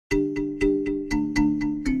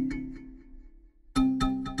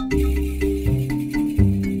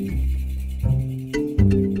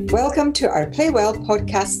Welcome to our Play Well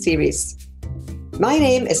podcast series. My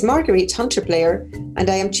name is Marguerite Hunter-Blair and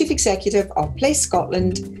I am Chief Executive of Play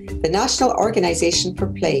Scotland, the national organisation for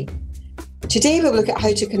play. Today we'll look at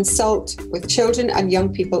how to consult with children and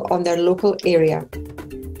young people on their local area.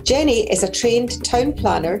 Jenny is a trained town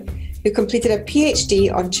planner who completed a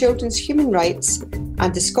PhD on children's human rights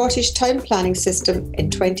and the Scottish town planning system in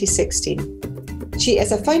 2016. She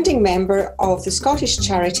is a founding member of the Scottish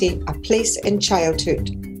charity A Place in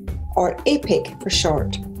Childhood, or APIC for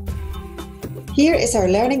short. Here is our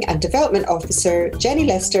Learning and Development Officer, Jenny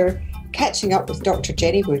Lester, catching up with Dr.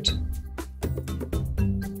 Jenny Wood.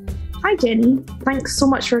 Hi Jenny, thanks so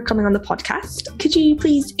much for coming on the podcast. Could you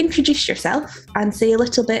please introduce yourself and say a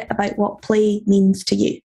little bit about what play means to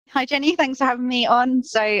you? Hi Jenny, thanks for having me on.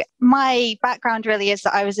 So my background really is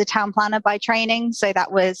that I was a town planner by training. So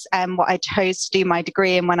that was what I chose to do my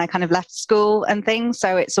degree in when I kind of left school and things.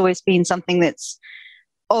 So it's always been something that's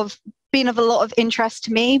been of a lot of interest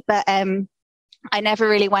to me, but I never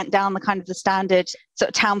really went down the standard sort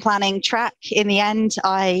of town planning track. In the end,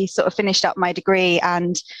 I sort of finished up my degree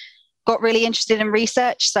and got really interested in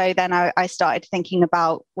research. So then I started thinking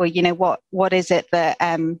about, well, you know, what is it that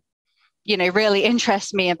really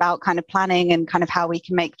interests me about kind of planning and kind of how we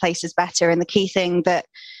can make places better. And the key thing that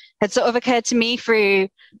had sort of occurred to me through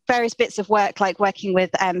various bits of work, like working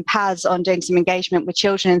with PAS on doing some engagement with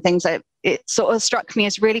children and things, it sort of struck me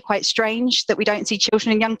as really quite strange that we don't see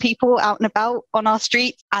children and young people out and about on our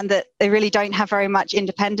streets and that they really don't have very much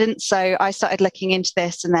independence. So I started looking into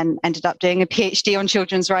this and then ended up doing a PhD on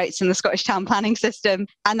children's rights in the Scottish town planning system.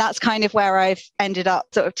 And that's kind of where I've ended up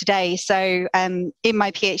sort of today. So in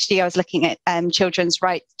my PhD, I was looking at children's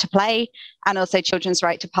right to play and also children's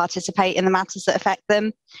right to participate in the matters that affect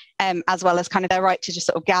them, as well as kind of their right to just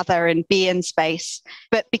sort of gather and be in space.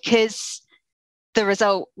 But because the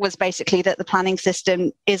result was basically that the planning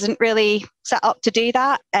system isn't really set up to do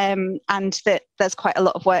that, and that there's quite a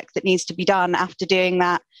lot of work that needs to be done after doing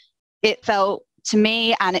that. It felt to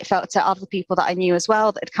me, and it felt to other people that I knew as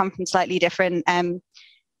well, that had come from slightly different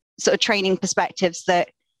sort of training perspectives, that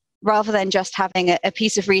rather than just having a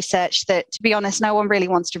piece of research that, to be honest, no one really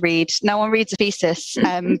wants to read. No one reads a thesis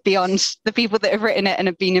beyond the people that have written it and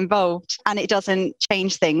have been involved, and it doesn't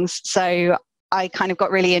change things. So I kind of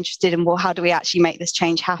got really interested in, well, how do we actually make this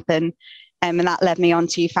change happen? And that led me on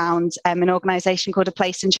to found an organisation called A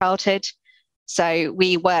Place in Childhood. So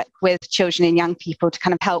we work with children and young people to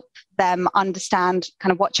kind of help them understand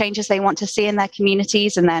kind of what changes they want to see in their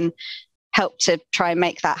communities and then help to try and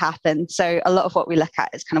make that happen. So a lot of what we look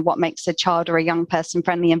at is kind of what makes a child or a young person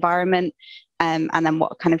friendly environment, and then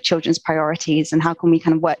what kind of children's priorities and how can we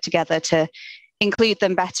kind of work together to include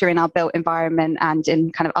them better in our built environment and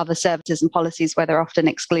in kind of other services and policies where they're often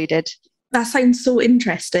excluded. That sounds so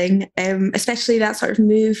interesting, especially that sort of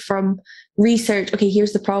move from research, okay,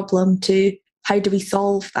 here's the problem, to how do we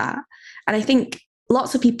solve that? And I think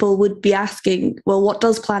lots of people would be asking, well, what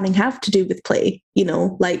does planning have to do with play? You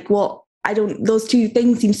know, like those two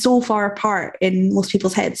things seem so far apart in most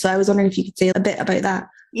people's heads. So I was wondering if you could say a bit about that.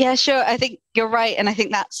 Yeah, sure. I think you're right. And I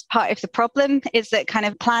think that's part of the problem is that kind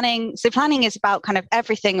of planning. So planning is about kind of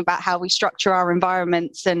everything about how we structure our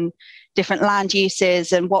environments and different land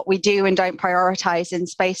uses and what we do and don't prioritize in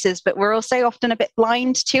spaces. But we're also often a bit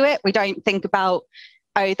blind to it. We don't think about,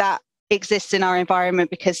 oh, that exists in our environment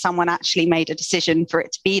because someone actually made a decision for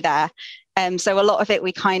it to be there. So a lot of it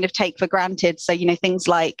we kind of take for granted. So, you know, things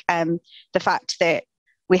like the fact that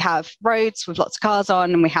we have roads with lots of cars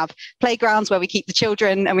on and we have playgrounds where we keep the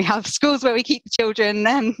children and we have schools where we keep the children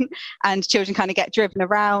and children kind of get driven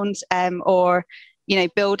around, or, you know,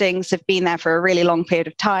 buildings have been there for a really long period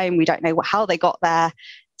of time. We don't know how they got there.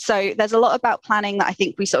 So there's a lot about planning that I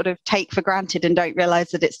think we sort of take for granted and don't realize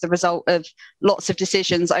that it's the result of lots of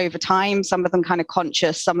decisions over time, some of them kind of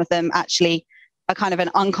conscious, some of them actually are kind of an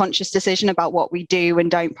unconscious decision about what we do and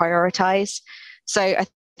don't prioritize. So I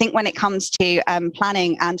think when it comes to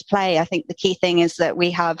planning and play, I think the key thing is that we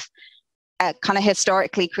have kind of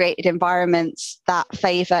historically created environments that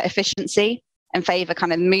favour efficiency and favour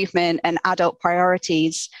kind of movement and adult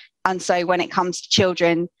priorities. And so when it comes to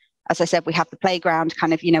children, as I said, we have the playground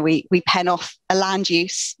kind of, you know, we pen off a land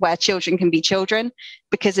use where children can be children,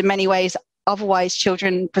 because in many ways, otherwise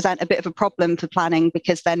children present a bit of a problem for planning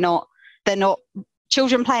because they're not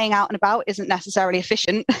children playing out and about isn't necessarily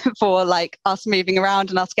efficient for like us moving around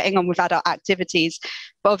and us getting on with adult activities.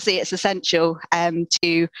 But obviously it's essential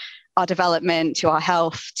to our development, to our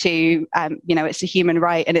health, to, it's a human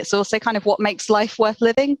right. And it's also kind of what makes life worth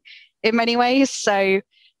living in many ways. So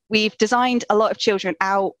we've designed a lot of children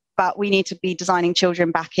out, but we need to be designing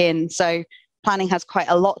children back in. So planning has quite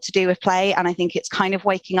a lot to do with play, and I think it's kind of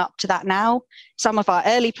waking up to that now. Some of our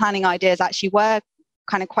early planning ideas actually were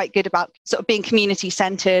kind of quite good about sort of being community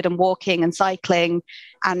centered and walking and cycling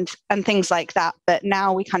and things like that. But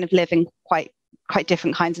now we kind of live in quite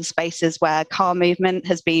different kinds of spaces where car movement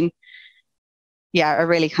has been, a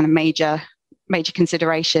really kind of major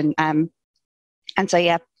consideration. And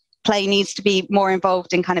so, play needs to be more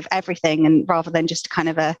involved in kind of everything, and rather than just kind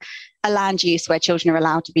of a land use where children are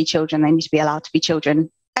allowed to be children, they need to be allowed to be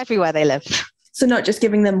children everywhere they live. So not just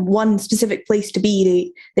giving them one specific place to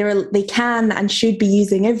be, they can and should be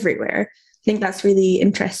using everywhere. I think that's really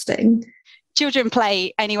interesting. Children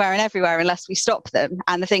play anywhere and everywhere unless we stop them.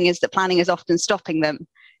 And the thing is that planning is often stopping them.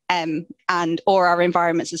 Or our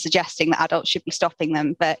environments are suggesting that adults should be stopping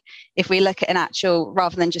them. But if we look at an actual,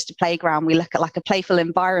 rather than just a playground, we look at like a playful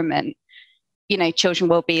environment, children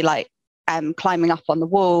will be like climbing up on the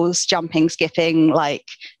walls, jumping, skipping, like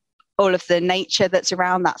all of the nature that's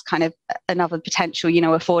around. That's kind of another potential,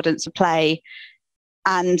 affordance of play.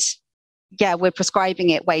 And we're prescribing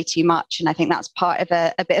it way too much. And I think that's part of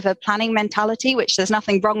a bit of a planning mentality, which there's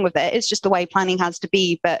nothing wrong with it. It's just the way planning has to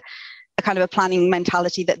be. But a kind of a planning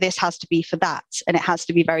mentality that this has to be for that, and it has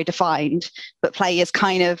to be very defined, but play is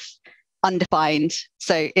kind of undefined.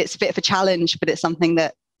 So it's a bit of a challenge, but it's something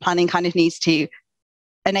that planning kind of needs to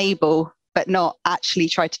enable, but not actually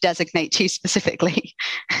try to designate too specifically.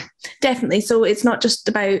 Definitely. So it's not just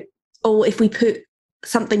about, if we put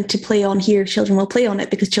something to play on here, children will play on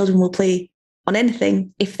it, because children will play on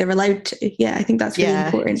anything if they're allowed to. Yeah, I think that's really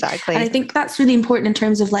important. Exactly. And I think that's really important in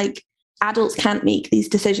terms of like, adults can't make these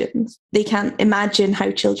decisions. They can't imagine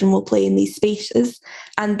how children will play in these spaces.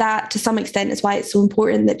 And that, to some extent, is why it's so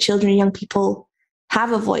important that children and young people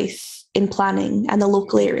have a voice in planning and the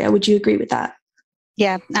local area. Would you agree with that?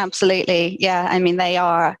 Yeah, absolutely. Yeah, I mean, they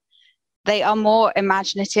are more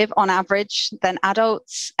imaginative on average than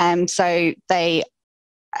adults. So they,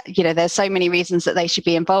 there's so many reasons that they should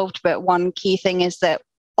be involved. But one key thing is that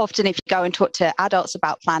often if you go and talk to adults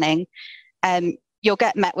about planning, you'll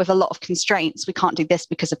get met with a lot of constraints. We can't do this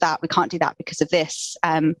because of that. We can't do that because of this.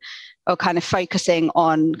 Or kind of focusing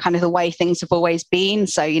on kind of the way things have always been.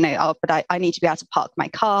 So, but I need to be able to park my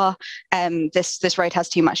car. This road has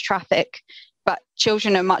too much traffic. But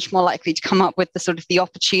children are much more likely to come up with the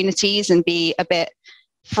opportunities and be a bit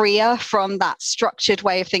freer from that structured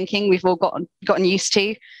way of thinking we've all gotten used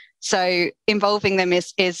to. So involving them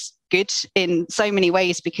is good in so many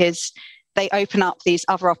ways, because they open up these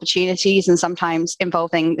other opportunities, and sometimes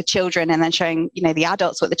involving the children and then showing, the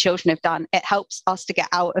adults what the children have done. It helps us to get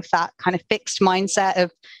out of that kind of fixed mindset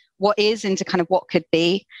of what is into kind of what could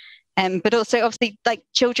be. But also, obviously, like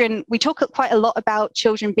children, we talk quite a lot about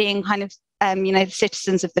children being kind of, the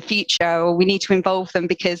citizens of the future, or we need to involve them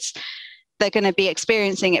because they're going to be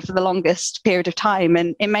experiencing it for the longest period of time.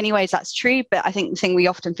 And in many ways that's true. But I think the thing we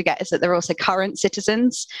often forget is that they're also current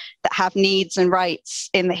citizens that have needs and rights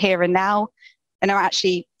in the here and now, and are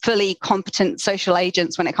actually fully competent social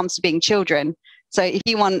agents when it comes to being children. So if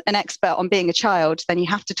you want an expert on being a child, then you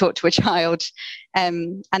have to talk to a child.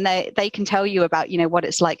 And they can tell you about, what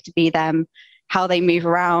it's like to be them, how they move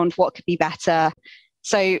around, what could be better.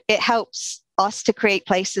 So it helps us to create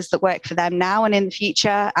places that work for them now and in the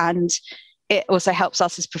future. And it also helps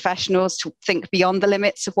us as professionals to think beyond the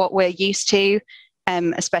limits of what we're used to,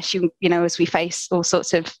 especially, as we face all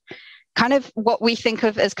sorts of kind of what we think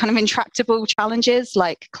of as kind of intractable challenges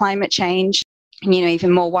like climate change, and,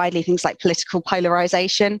 even more widely, things like political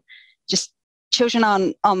polarization. Just children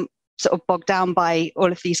aren't sort of bogged down by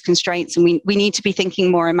all of these constraints, and we need to be thinking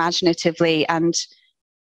more imaginatively, and,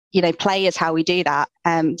 play is how we do that.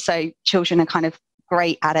 So children are kind of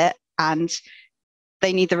great at it, and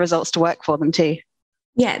they need the results to work for them too.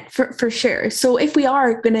 Yeah, for sure. So if we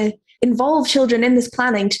are going to involve children in this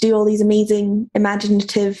planning to do all these amazing,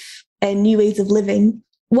 imaginative and new ways of living,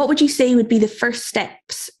 what would you say would be the first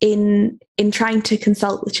steps in trying to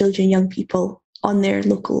consult with children and young people on their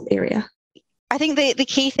local area? I think the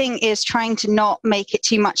key thing is trying to not make it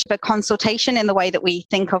too much of a consultation in the way that we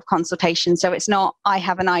think of consultation. So it's not, I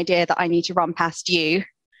have an idea that I need to run past you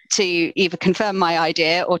to either confirm my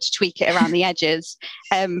idea or to tweak it around the edges.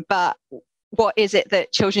 But what is it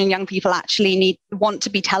that children and young people actually want to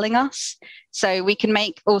be telling us? So we can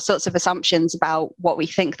make all sorts of assumptions about what we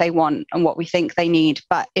think they want and what we think they need.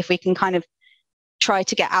 But if we can kind of try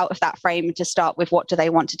to get out of that frame and to start with what do they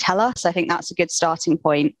want to tell us, I think that's a good starting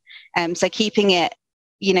point. So keeping it,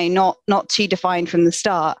 not too defined from the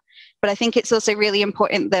start. But I think it's also really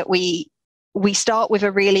important that we start with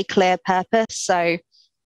a really clear purpose. So,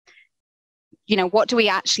 what do we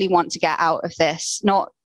actually want to get out of this?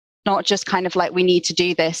 Not just kind of like we need to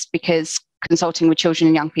do this because consulting with children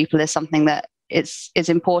and young people is something that is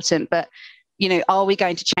important. But, are we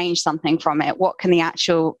going to change something from it? What can the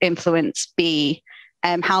actual influence be?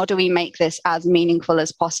 How do we make this as meaningful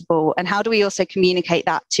as possible? And how do we also communicate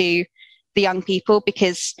that to the young people?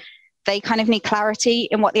 Because they kind of need clarity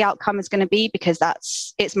in what the outcome is going to be, because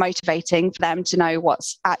it's motivating for them to know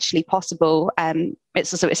what's actually possible.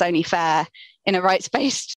 It's only fair in a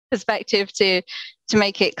rights-based perspective to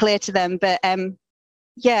make it clear to them. But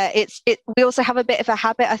we also have a bit of a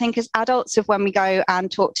habit, I think, as adults, of when we go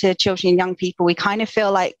and talk to children and young people, we kind of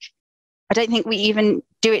feel like, I don't think we even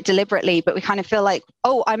do it deliberately, but we kind of feel like,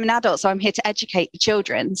 oh, I'm an adult, so I'm here to educate the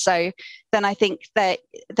children. So then I think that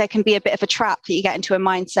there can be a bit of a trap that you get into a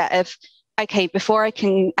mindset of, okay, before I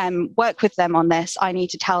can work with them on this, I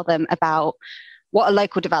need to tell them about what a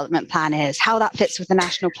local development plan is, how that fits with the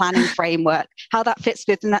national planning framework, how that fits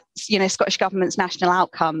with Scottish Government's national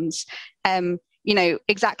outcomes,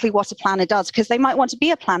 exactly what a planner does, because they might want to be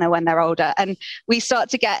a planner when they're older. And we start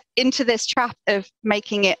to get into this trap of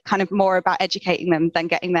making it kind of more about educating them than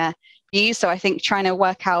getting their views. So I think trying to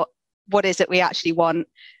work out what is it we actually want,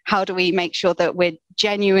 how do we make sure that we're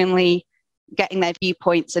genuinely getting their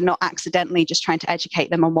viewpoints and not accidentally just trying to educate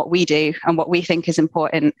them on what we do and what we think is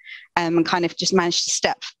important, and kind of just manage to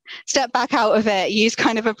step back out of it, use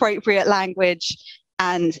kind of appropriate language,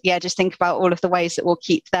 and just think about all of the ways that will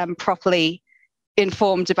keep them properly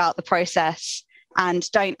informed about the process,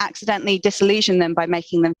 and don't accidentally disillusion them by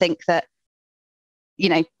making them think that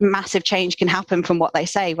massive change can happen from what they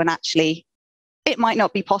say, when actually it might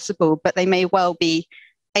not be possible, but they may well be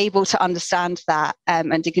able to understand that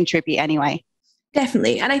and to contribute anyway.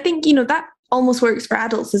 Definitely. And I think that almost works for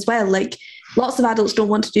adults as well. Like, lots of adults don't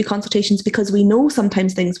want to do consultations because we know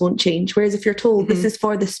sometimes things won't change, whereas if you're told this is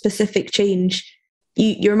for the specific change,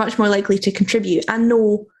 you're much more likely to contribute and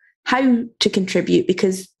know how to contribute,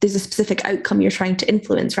 because there's a specific outcome you're trying to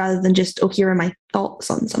influence, rather than just, oh, here are my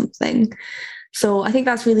thoughts on something. So I think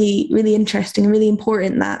that's really, really interesting and really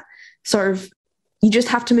important, that sort of, you just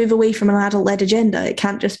have to move away from an adult-led agenda. It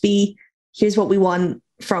can't just be, here's what we want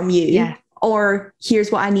from you, or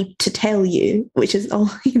here's what I need to tell you, which is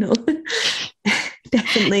all,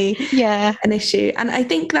 definitely an issue. And I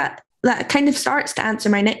think that kind of starts to answer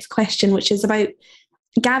my next question, which is about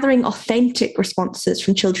gathering authentic responses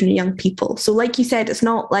from children and young people. So like you said, it's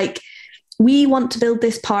not like, we want to build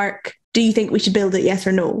this park, do you think we should build it, yes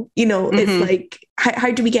or no? It's like,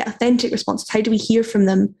 how do we get authentic responses? How do we hear from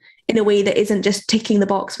them in a way that isn't just ticking the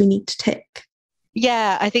box we need to tick?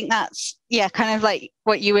 Yeah, I think that's, kind of like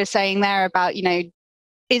what you were saying there about,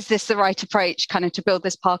 is this the right approach kind of to build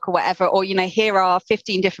this park or whatever? Or, here are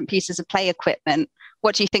 15 different pieces of play equipment.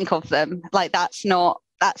 What do you think of them? Like,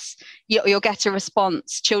 you'll get a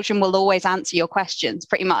response. Children will always answer your questions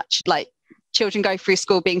pretty much. Like, children go through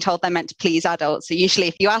school being told they're meant to please adults. So usually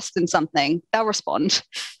if you ask them something, they'll respond.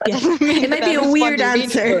 It might be a weird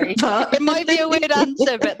answer. But... It might be a weird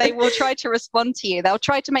answer, but they will try to respond to you. They'll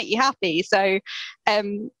try to make you happy. So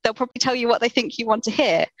they'll probably tell you what they think you want to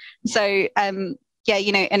hear. So, an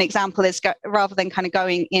example is rather than kind of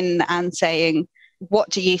going in and saying, what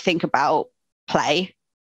do you think about play?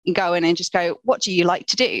 And go in and just go, what do you like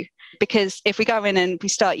to do? Because if we go in and we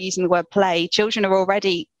start using the word play, children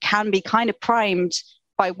can be kind of primed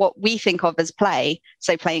by what we think of as play.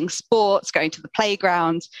 So playing sports, going to the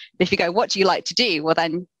playground. If you go, what do you like to do? Well,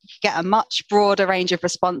 then you get a much broader range of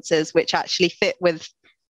responses which actually fit with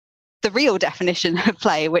the real definition of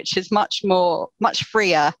play, which is much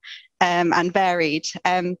freer and varied.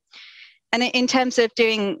 And in terms of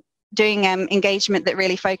doing engagement that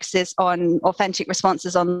really focuses on authentic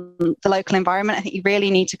responses on the local environment, I think you really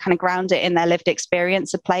need to kind of ground it in their lived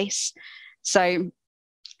experience of place. So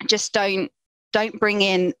just don't bring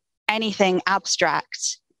in anything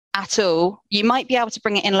abstract at all. You might be able to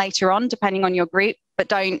bring it in later on, depending on your group, but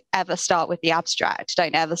don't ever start with the abstract.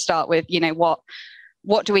 Don't ever start with,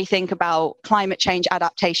 what do we think about climate change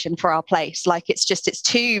adaptation for our place? Like, it's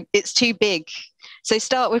too big. So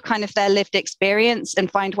start with kind of their lived experience and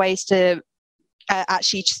find ways to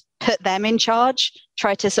actually just put them in charge.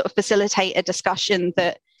 Try to sort of facilitate a discussion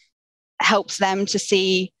that helps them to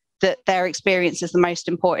see that their experience is the most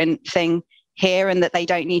important thing here, and that they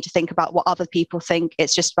don't need to think about what other people think.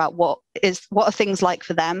 It's just about what are things like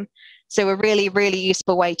for them. So a really, really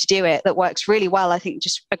useful way to do it that works really well, I think,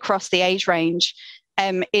 just across the age range,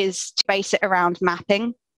 is to base it around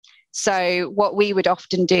mapping. So what we would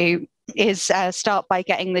often do is start by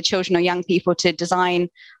getting the children or young people to design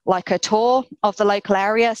like a tour of the local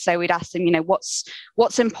area. So we'd ask them,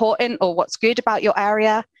 what's important or what's good about your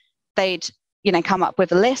area. They'd, come up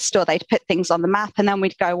with a list, or they'd put things on the map, and then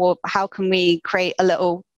we'd go, well, how can we create a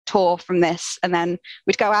little tour from this. And then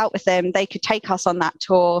we'd go out with them. They could take us on that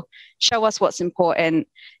tour, show us what's important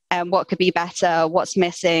and what could be better, what's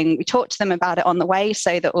missing. We talked to them about it on the way,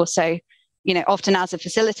 so that also, you know, often as a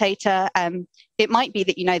facilitator, it might be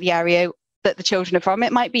that you know the area that the children are from.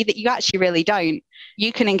 It might be that you actually really don't.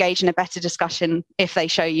 You can engage in a better discussion if they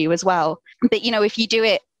show you as well. But, you know, if you do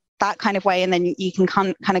it that kind of way, and then you can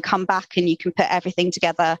kind of come back and you can put everything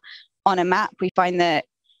together on a map, we find that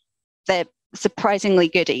they're surprisingly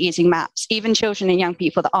good at using maps. Even children and young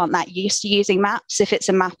people that aren't that used to using maps, if it's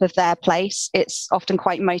a map of their place, it's often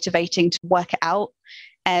quite motivating to work it out.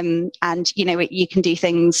 And, you know, you can do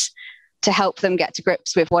things to help them get to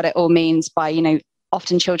grips with what it all means by, you know,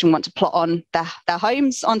 often children want to plot on their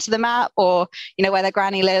homes onto the map, or, you know, where their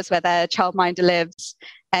granny lives, where their childminder lives.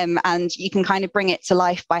 And you can kind of bring it to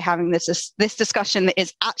life by having this discussion that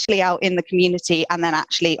is actually out in the community, and then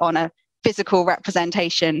actually on a physical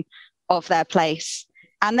representation of their place.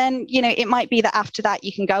 And then, you know, it might be that after that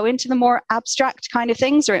you can go into the more abstract kind of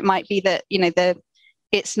things, or it might be that, you know,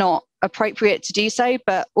 it's not appropriate to do so,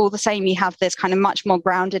 but all the same you have this kind of much more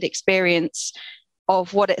grounded experience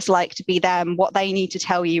of what it's like to be them, what they need to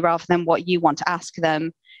tell you rather than what you want to ask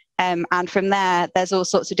them. And from there, there's all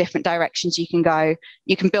sorts of different directions you can go.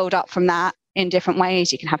 You can build up from that in different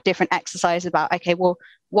ways. You can have different exercises about, okay, well,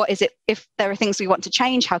 what is it? If there are things we want to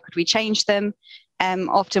change, how could we change them?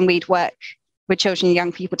 Often we'd work with children and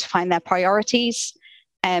young people to find their priorities,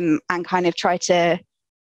 and kind of try to,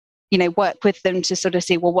 you know, work with them to sort of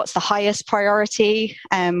see, well, what's the highest priority?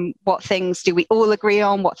 What things do we all agree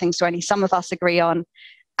on? What things do only some of us agree on?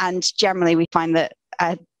 And generally we find that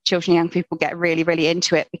children and young people get really, really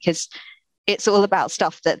into it, because it's all about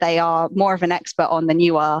stuff that they are more of an expert on than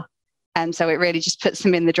you are. And so it really just puts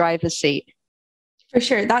them in the driver's seat. For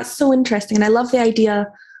sure. That's so interesting. And I love the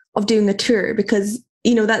idea of doing a tour, because,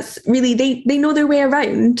 you know, that's really, they know their way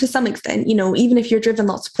around to some extent. You know, even if you're driven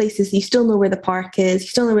lots of places, you still know where the park is, you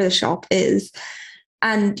still know where the shop is.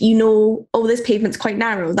 And you know, oh, this pavement's quite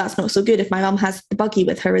narrow. That's not so good if my mum has the buggy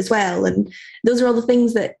with her as well. And those are all the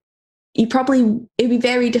things that it'd be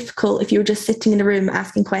very difficult if you were just sitting in a room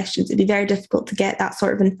asking questions. It'd be very difficult to get that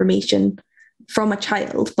sort of information from a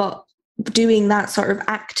child. But doing that sort of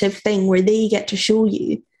active thing where they get to show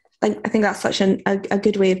you, I think that's such a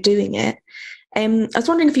good way of doing it. I was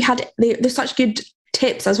wondering if you had, there's such good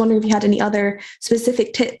tips. I was wondering if you had any other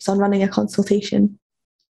specific tips on running a consultation.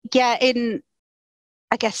 Yeah,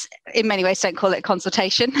 I guess in many ways, don't call it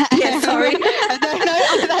consultation. Yeah, sorry.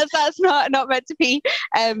 no, that's not meant to be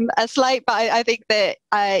a slight, but I think that,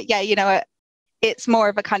 you know, it's more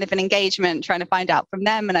of a kind of an engagement, trying to find out from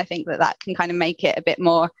them. And I think that can kind of make it a bit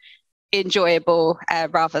more enjoyable,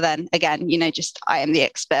 rather than, again, you know, just I am the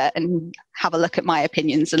expert and have a look at my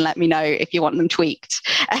opinions and let me know if you want them tweaked.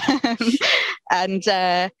 And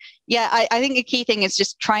I think the key thing is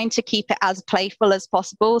just trying to keep it as playful as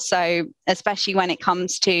possible. So especially when it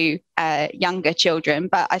comes to younger children,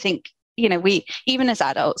 but I think, you know, we, even as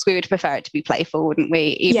adults, we would prefer it to be playful, wouldn't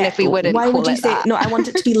we? Even if we wouldn't. Why would you say that. No, I want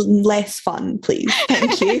it to be less fun, please.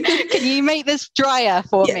 Thank you. Can you make this drier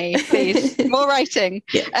for me, please? More writing.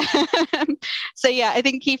 Yeah. So yeah, I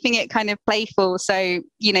think keeping it kind of playful. So,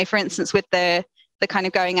 you know, for instance, with the kind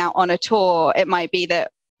of going out on a tour, it might be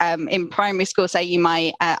that in primary school, say you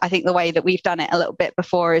might, I think the way that we've done it a little bit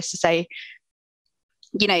before is to say,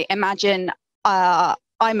 you know, imagine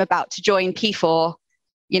I'm about to join P4.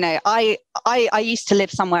 You know, I used to live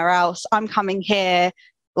somewhere else. I'm coming here.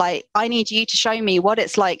 Like, I need you to show me what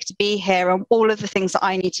it's like to be here and all of the things that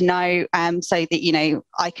I need to know, so that, you know,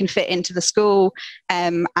 I can fit into the school,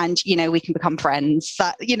 and, you know, we can become friends.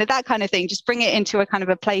 That, you know, that kind of thing. Just bring it into a kind of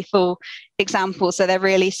a playful example. So they're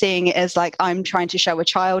really seeing it as like, I'm trying to show a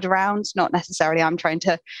child around, not necessarily I'm trying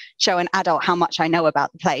to show an adult how much I know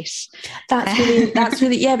about the place. That's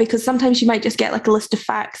really, yeah, because sometimes you might just get like a list of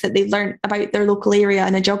facts that they've learned about their local area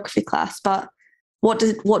in a geography class, but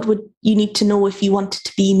what would you need to know if you wanted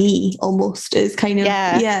to be me, almost, is kind of,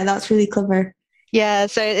 yeah, that's really clever. Yeah,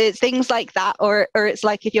 so it's things like that, or it's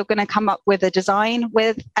like if you're going to come up with a design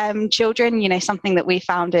with children, you know, something that we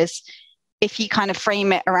found is if you kind of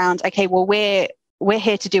frame it around, okay, well, we're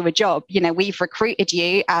here to do a job, you know, we've recruited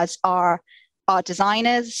you as our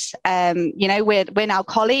designers, you know, we're now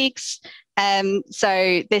colleagues.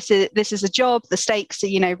 So this is a job. The stakes are,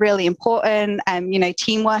 you know, really important. You know,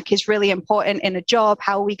 teamwork is really important in a job.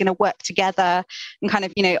 How are we going to work together? And kind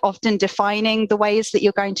of, you know, often defining the ways that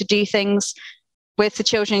you're going to do things with the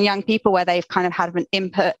children and young people, where they've kind of had an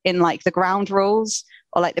input in like the ground rules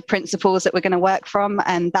or like the principles that we're going to work from.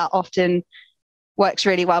 And that often works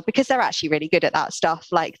really well because they're actually really good at that stuff.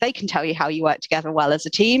 Like they can tell you how you work together well as a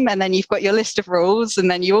team, and then you've got your list of rules,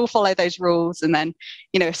 and then you all follow those rules. And then,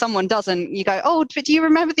 if someone doesn't, you go, oh, but do you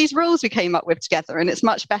remember these rules we came up with together? And it's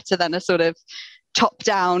much better than a sort of top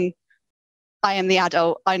down, I am the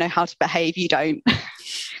adult, I know how to behave, you don't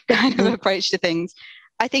kind of approach to things.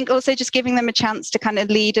 I think also just giving them a chance to kind of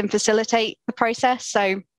lead and facilitate the process.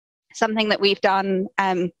 So something that we've done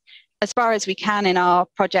as far as we can in our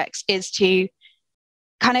projects is to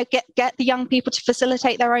kind of get the young people to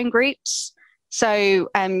facilitate their own groups. So,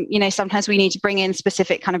 sometimes we need to bring in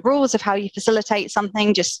specific kind of rules of how you facilitate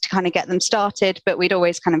something just to kind of get them started, but we'd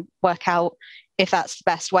always kind of work out if that's the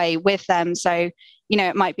best way with them. So,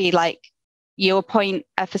 it might be like you appoint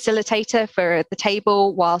a facilitator for the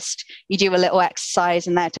table whilst you do a little exercise,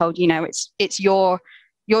 and they're told, it's your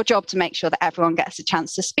job to make sure that everyone gets a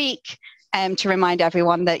chance to speak. To remind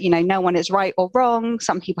everyone that, no one is right or wrong.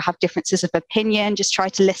 Some people have differences of opinion. Just try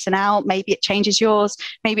to listen out. Maybe it changes yours.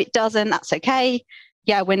 Maybe it doesn't. That's okay.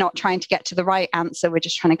 Yeah, we're not trying to get to the right answer. We're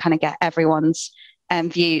just trying to kind of get everyone's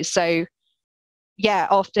view. So, yeah,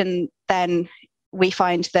 often then we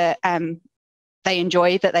find that they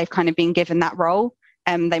enjoy that they've kind of been given that role.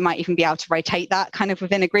 They might even be able to rotate that kind of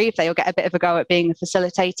within a group. They'll get a bit of a go at being a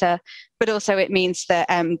facilitator, but also it means that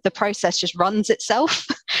the process just runs itself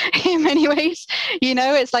in many ways.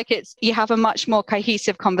 It's like you have a much more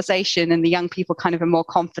cohesive conversation, and the young people kind of are more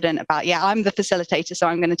confident about, I'm the facilitator, so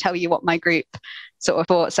I'm going to tell you what my group sort of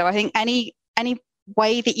thought. So I think any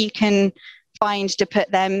way that you can find to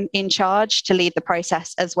put them in charge to lead the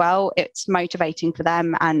process as well, it's motivating for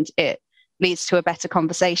them and it leads to a better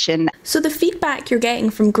conversation. So the feedback you're getting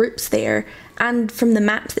from groups there and from the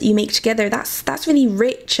maps that you make together, that's really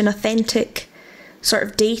rich and authentic sort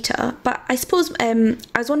of data. But I suppose I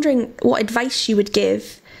was wondering what advice you would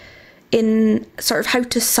give in sort of how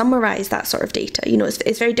to summarise that sort of data.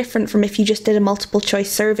 It's very different from if you just did a multiple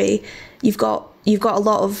choice survey. You've got a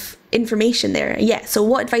lot of information there. Yeah. So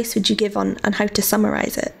what advice would you give on how to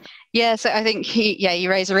summarise it? Yeah, so I think you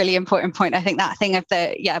raise a really important point. I think that thing of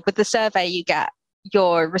with the survey, you get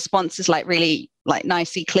your responses like really like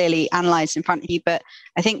nicely, clearly analysed in front of you. But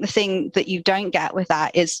I think the thing that you don't get with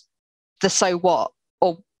that is the so what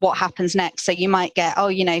or what happens next. So you might get,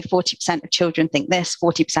 40% of children think this,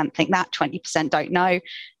 40% think that, 20% don't know.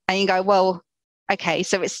 And you go, well, okay,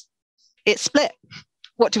 so it's split.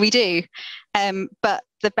 What do we do? But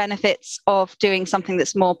the benefits of doing something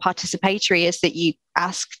that's more participatory is that you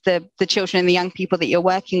ask the children and the young people that you're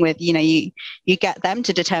working with, you get them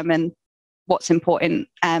to determine what's important.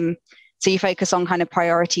 So you focus on kind of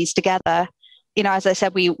priorities together. As I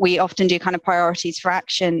said, we often do kind of priorities for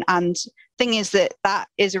action. And thing is that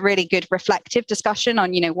is a really good reflective discussion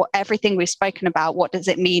on, what everything we've spoken about, what does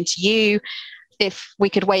it mean to you? If we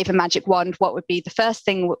could wave a magic wand, what would be the first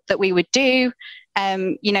thing that we would do?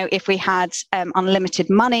 If we had unlimited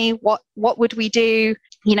money, what would we do?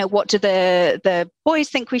 What do the boys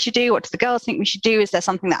think we should do? What do the girls think we should do? Is there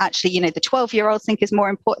something that actually, the 12-year-olds think is more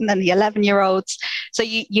important than the 11-year-olds? So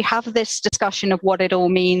you have this discussion of what it all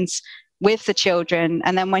means with the children.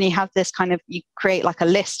 And then when you have this kind of, you create like a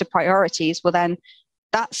list of priorities, well, then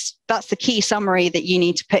that's the key summary that you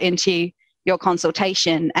need to put into your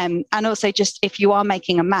consultation. And also just if you are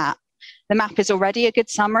making a map, the map is already a good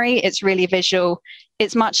summary. It's really visual.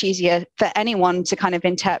 It's much easier for anyone to kind of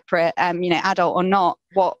interpret, adult or not,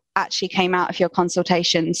 what actually came out of your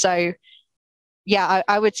consultation. So yeah,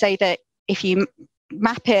 I would say that if you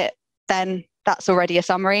map it, then that's already a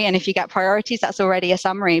summary. And if you get priorities, that's already a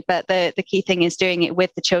summary. But the key thing is doing it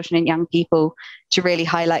with the children and young people to really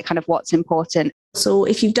highlight kind of what's important. So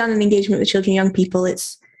if you've done an engagement with children and young people,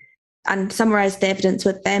 and summarised the evidence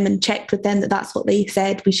with them and checked with them that that's what they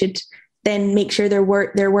said, we should then make sure their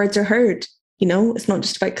words are heard. It's not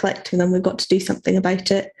just about collecting them. We've got to do something about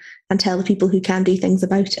it and tell the people who can do things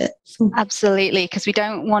about it. So. Absolutely, because we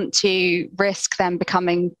don't want to risk them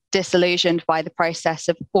becoming disillusioned by the process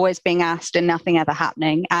of always being asked and nothing ever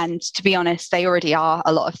happening. And to be honest, they already are,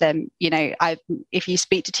 a lot of them. If you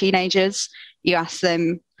speak to teenagers, you ask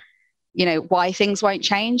them, why things won't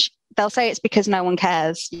change, they'll say it's because no one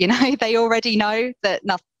cares. They already know that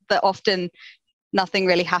often nothing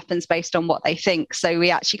really happens based on what they think. So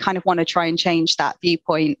we actually kind of want to try and change that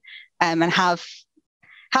viewpoint and have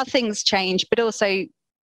things change, but also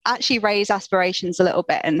actually raise aspirations a little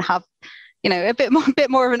bit and have, a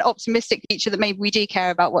bit more of an optimistic future, that maybe we do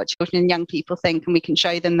care about what children and young people think, and we can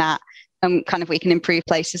show them that, and kind of we can improve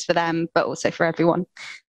places for them, but also for everyone.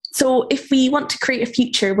 So if we want to create a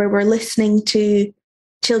future where we're listening to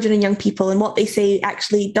children and young people and what they say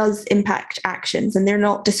actually does impact actions and they're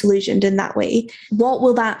not disillusioned in that way, what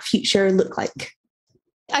will that future look like?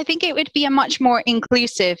 I think it would be a much more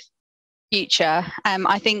inclusive future.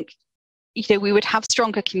 I think we would have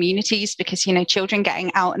stronger communities because, children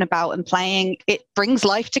getting out and about and playing, it brings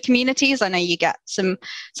life to communities. I know you get some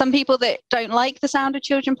people that don't like the sound of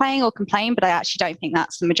children playing or complain, but I actually don't think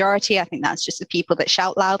that's the majority. I think that's just the people that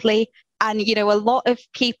shout loudly. And, a lot of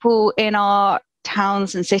people in our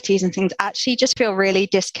towns and cities and things actually just feel really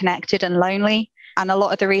disconnected and lonely. And a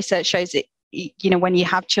lot of the research shows that, when you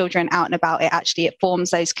have children out and about, it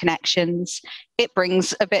forms those connections. It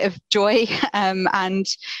brings a bit of joy. And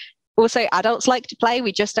also adults like to play.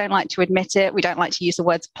 We just don't like to admit it. We don't like to use the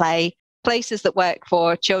words play. Places that work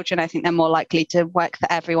for children, I think they're more likely to work for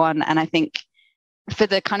everyone. And I think for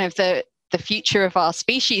the kind of the future of our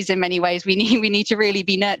species, in many ways, we need to really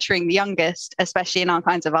be nurturing the youngest, especially in our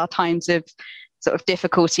times of sort of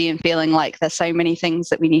difficulty and feeling like there's so many things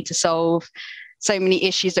that we need to solve, so many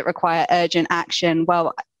issues that require urgent action.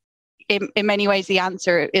 Well, in many ways, the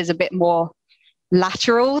answer is a bit more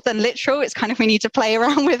lateral than literal. It's kind of, we need to play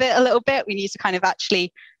around with it a little bit. We need to kind of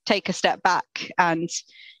actually take a step back and,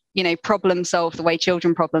 problem solve the way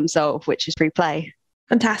children problem solve, which is through play.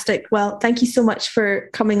 Fantastic. Well, thank you so much for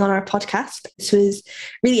coming on our podcast. This was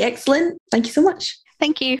really excellent. Thank you so much.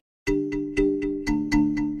 Thank you.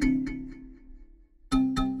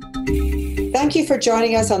 Thank you for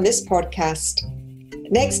joining us on this podcast.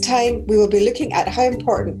 Next time, we will be looking at how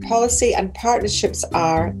important policy and partnerships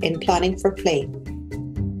are in planning for play.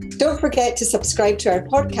 Don't forget to subscribe to our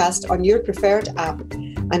podcast on your preferred app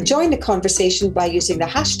and join the conversation by using the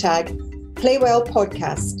hashtag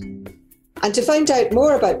PlayWellPodcast. And to find out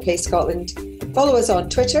more about Play Scotland, follow us on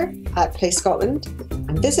Twitter @PlayScotland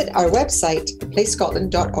and visit our website,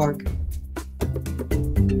 playscotland.org.